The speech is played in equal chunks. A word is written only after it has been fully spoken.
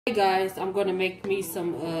Hey guys, I'm gonna make me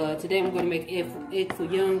some today I'm gonna make egg foo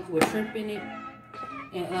young with shrimp in it.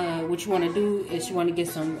 And what you want to do is you want to get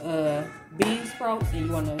some bean sprouts and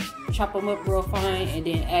you want to chop them up real fine, and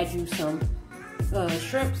then add you some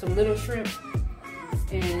shrimp, some little shrimp,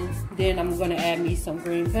 and then I'm gonna add me some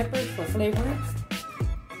green peppers for flavoring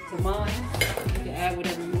to mine. You can add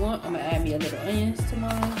whatever you want. I'm gonna add me a little onions to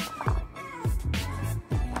mine.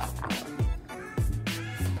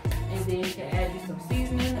 And then you can add you some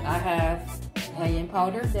seasoning. I have onion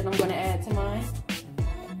powder that I'm gonna add to mine.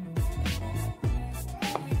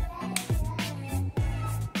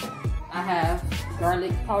 I have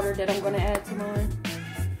garlic powder that I'm gonna add to mine.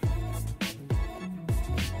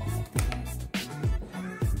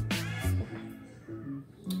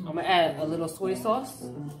 I'm gonna add a little soy sauce,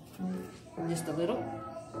 just a little.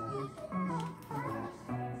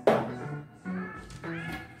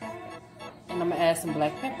 And I'm gonna add some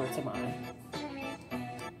black pepper to mine.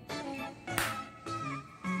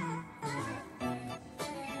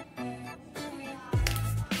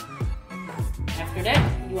 After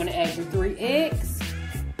that, you want to add your 3 eggs.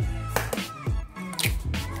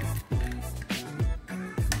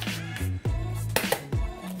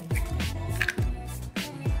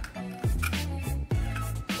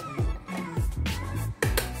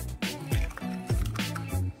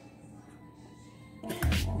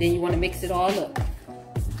 Then you want to mix it all up.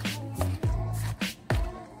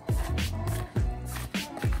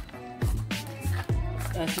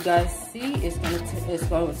 As you guys see, it's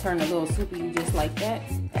gonna turn a little soupy just like that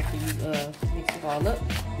after you mix it all up.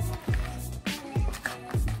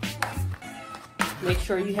 Make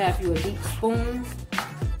sure you have you a deep spoon,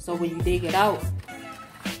 so when you dig it out,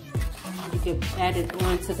 you can add it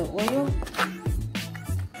onto the oil.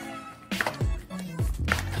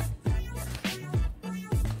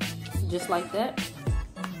 Just like that.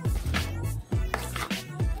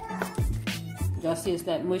 Y'all see it's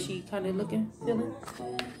that mushy kind of looking feeling?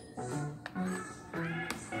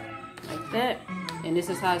 Like that. And this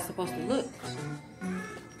is how it's supposed to look.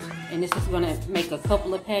 And this is gonna make a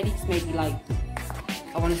couple of patties, maybe like,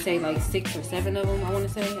 I wanna say like 6 or 7 of them, I wanna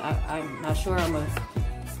say. I'm not sure, I'm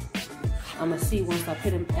gonna see once I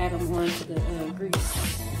add them on to the grease.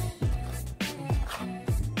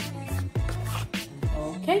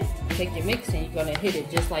 Okay, take your mix and you're gonna hit it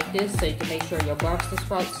just like this so you can make sure your Brussels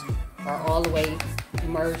sprouts are all the way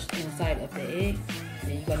immersed inside of the egg.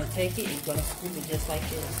 Then you're gonna take it and you're gonna scoop it just like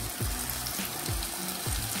this.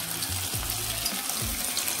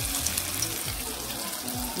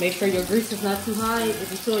 Make sure your grease is not too high.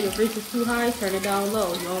 If you feel your grease is too high, turn it down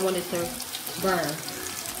low. You don't want it to burn.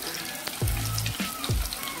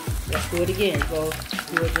 Let's do it again. Go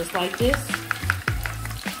do it just like this.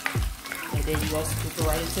 And then you go scoop it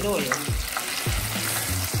right into the oil.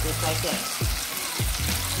 Just like that.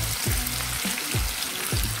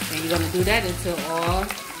 And you're going to do that until all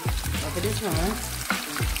of it is done.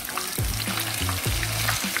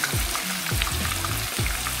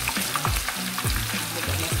 Look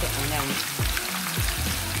at my foot on that one.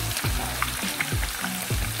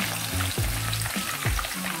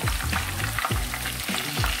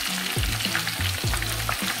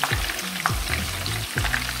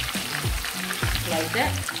 Like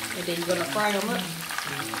that, and then you're gonna fry them up.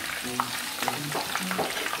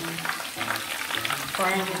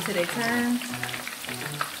 Fry them until they turn.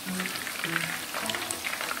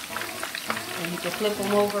 And you can flip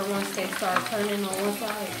them over once they start turning on one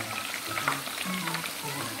side.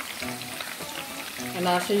 And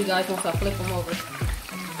I'll show you guys once I flip them over.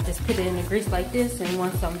 Just put it in the grease like this, and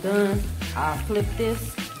once I'm done, I'll flip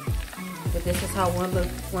this. But this is how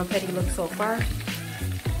one patty looks so far.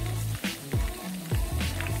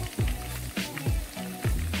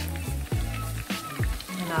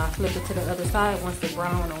 I'll flip it to the other side once they're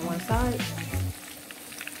brown on one side.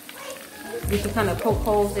 You can kind of poke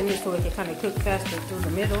holes in it so it can kind of cook faster through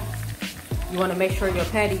the middle. You want to make sure your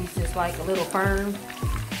patties is like a little firm,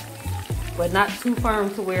 but not too firm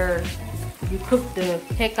to where you cook the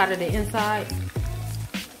heck out of the inside.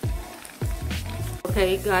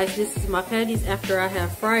 Okay guys, this is my patties after I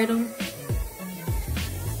have fried them.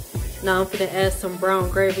 Now I'm going to add some brown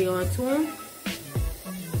gravy onto them.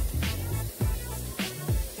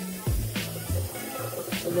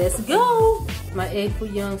 Let's go! My egg foo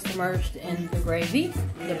young submerged in the gravy,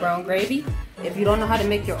 the brown gravy. If you don't know how to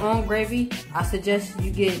make your own gravy, I suggest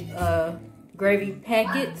you get gravy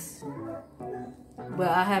packets. But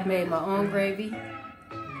I have made my own gravy.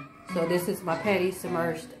 So this is my patty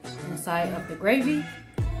submerged inside of the gravy.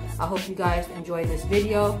 I hope you guys enjoyed this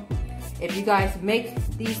video. If you guys make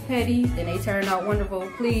these patties and they turn out wonderful,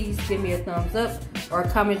 please give me a thumbs up. or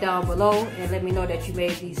comment down below and let me know that you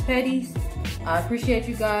made these petties. I appreciate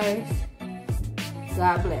you guys.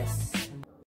 God bless.